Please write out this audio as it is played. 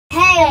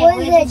Hi,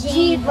 we're the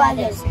G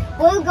Brothers.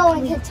 We're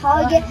going to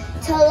Target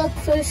to look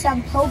for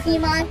some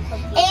Pokemon,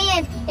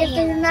 and if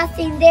there's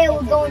nothing there,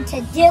 we're going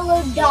to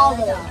Diller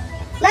Dollar.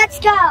 Let's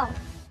go!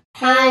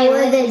 Hi,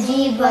 we're the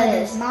G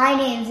Brothers. My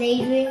name's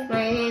Adrian.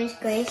 My name's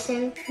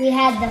Grayson. We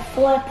had the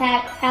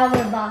 4-pack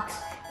powder box.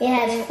 It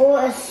has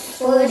 4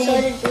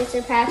 assorted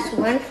booster packs,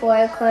 1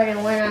 4 code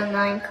and 1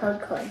 online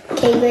code.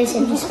 Okay,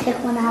 Grayson, just pick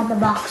one out of the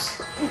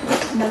box.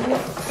 Remember?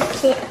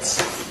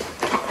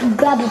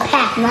 Grab a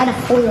pack, not a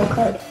foil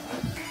code.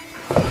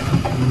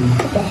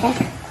 What the heck?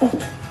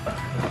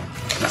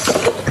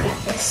 Grab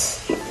this.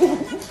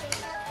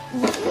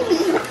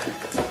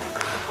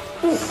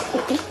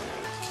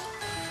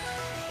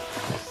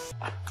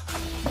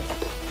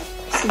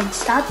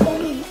 Stop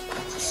getting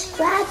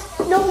scratched.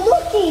 No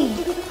looking.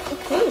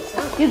 Okay,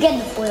 stop. You're getting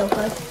the foil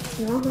code.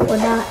 No, or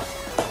not.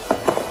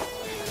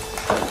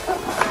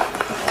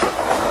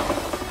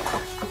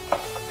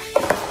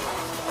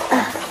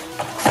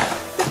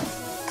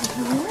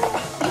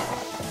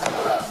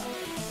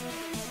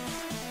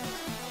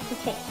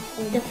 Okay.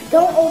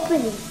 Don't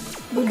open it.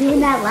 We're doing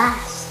that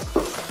last.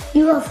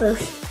 You go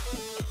first.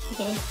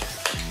 Okay.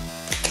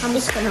 I'm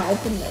just gonna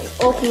open those.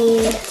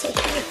 Opening.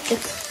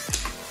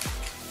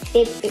 Go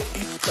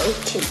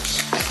to.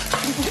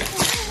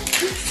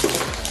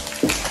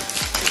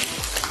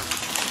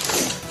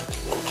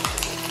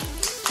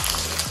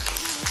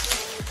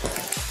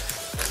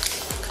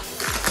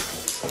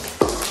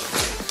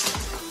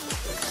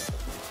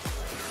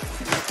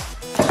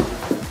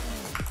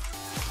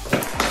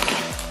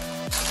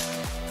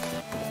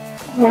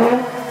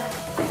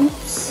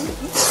 Oops.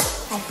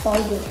 I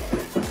folded.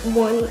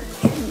 1, 2,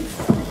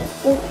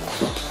 4.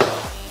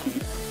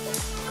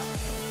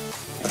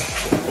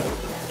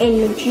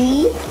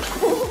 Energy.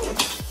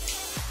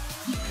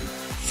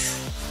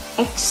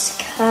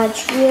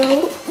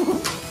 Excadrill.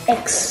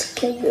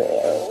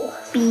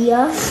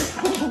 Bia.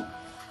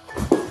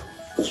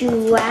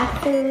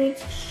 Jirachi.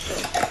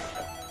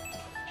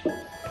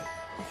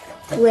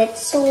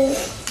 Wetzel.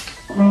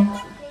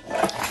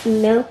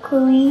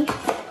 Mercury.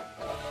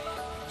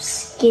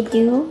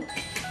 Skidoo.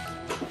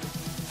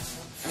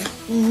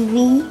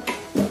 Eevee.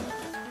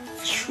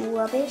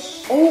 Trubbish.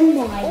 Oh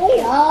my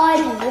god.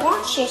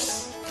 Watch this.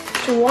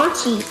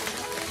 Jirachi.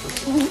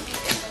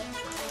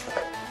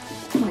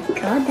 Oh my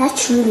god,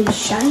 that's really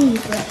shiny,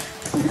 but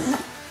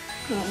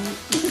Dun.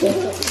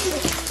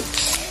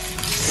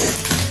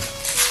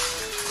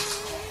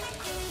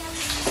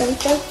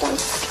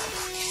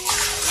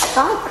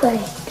 stop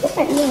playing.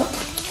 Good, look.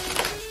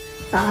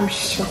 I'm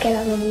shook. I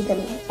don't need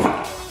them.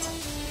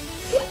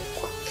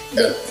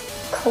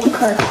 Cold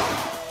card.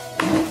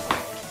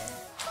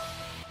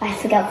 I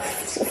forgot to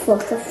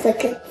flip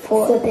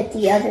it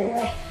the other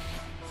way.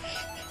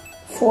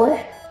 4.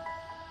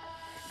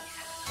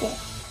 Yeah.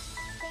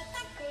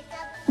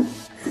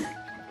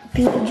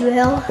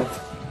 Beedrill.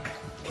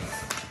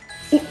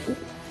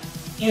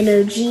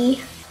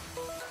 Energy.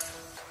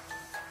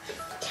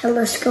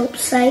 Telescope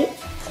sight.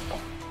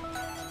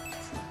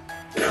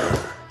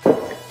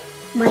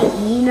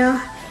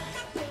 Myena.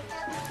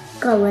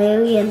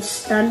 Galarian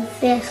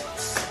Stunfisk.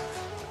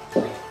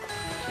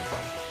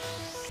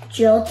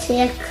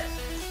 Joltik.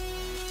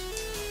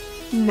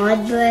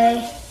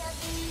 Mudbray.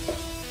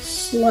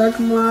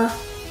 Slugma.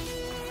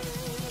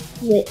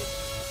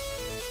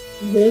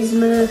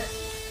 Whismer.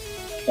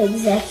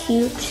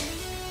 Execute.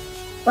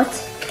 What?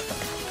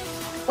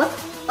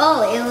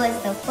 Oh, it was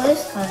the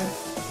first card.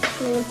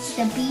 It's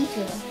the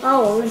Beedrill.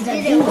 Oh, it was the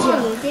You did it wrong.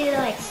 Beedrill. You did it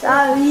like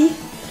Sorry.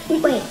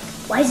 Wait,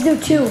 why is there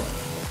 2?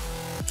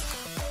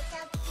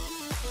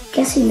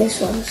 Guessing this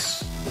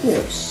one's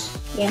yours.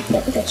 Yeah.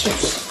 Yep, that's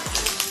yours.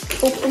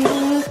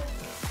 opening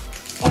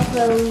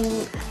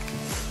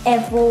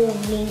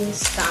evolving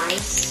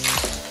skies.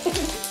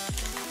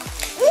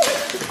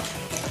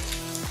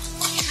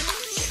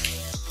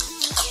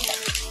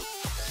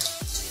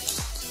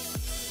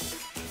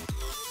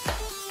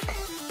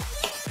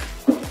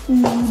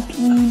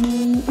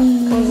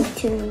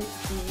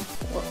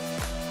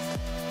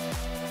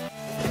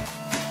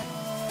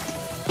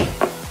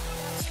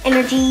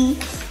 Energy.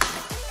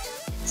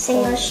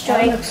 Single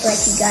strike. Looks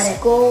like you got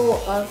it. Goal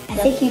of I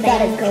think you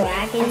got a good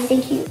dragon. I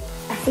think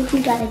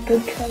you got a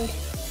good code.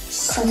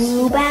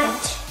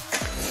 Swoobat.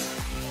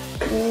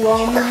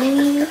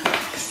 Romley.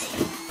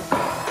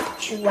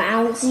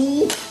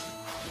 Drowsy.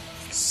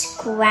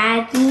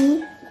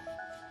 Scraggy.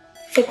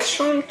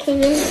 Fiction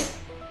King.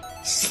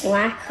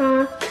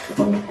 Slacker.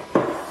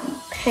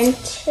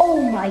 Pent.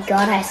 Oh my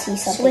god, I see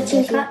something.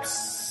 Switching different.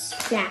 Cups.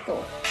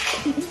 Snackle.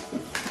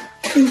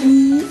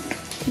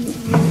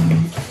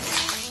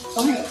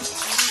 What?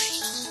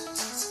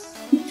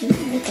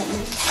 Look at me.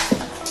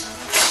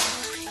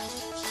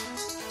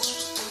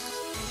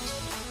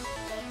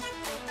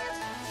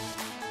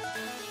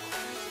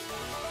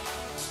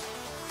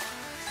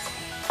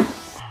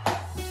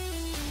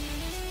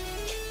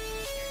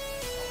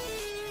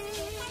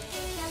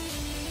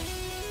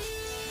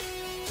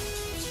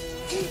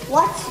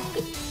 What?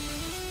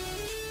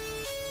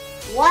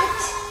 What?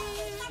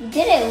 You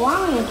did it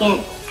wrong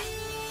again.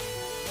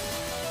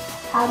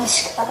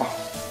 Thomas got it.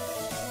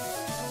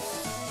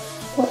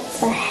 What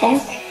the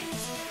heck?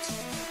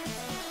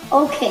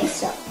 Okay,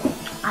 so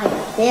I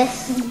got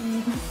this.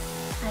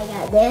 I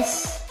got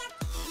this.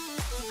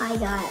 I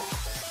got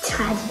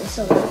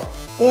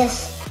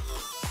this.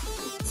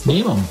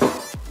 Name them.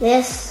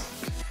 This.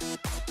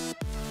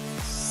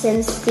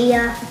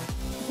 Cynthia.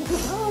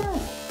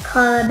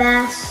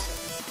 Calabash.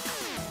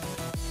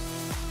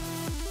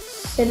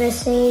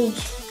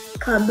 Cinesage.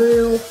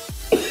 Kaboo.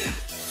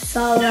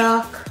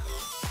 Solrock.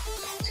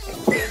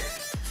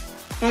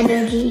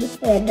 Energy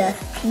and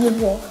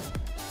Evil.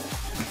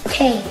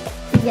 Okay,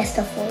 yes,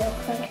 the foil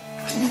card.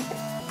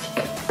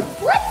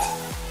 What?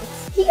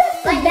 He got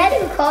the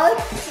better card?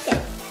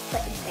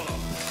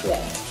 Yeah.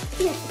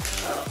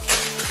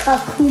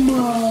 Kakuma.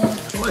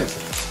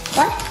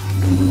 What?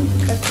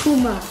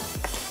 Kakuma.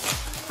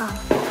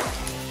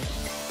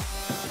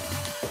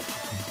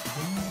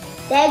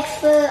 Thanks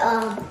for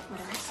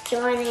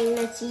joining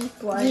the G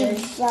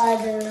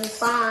Brothers.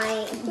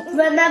 Bye.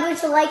 Remember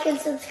to like and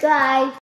subscribe.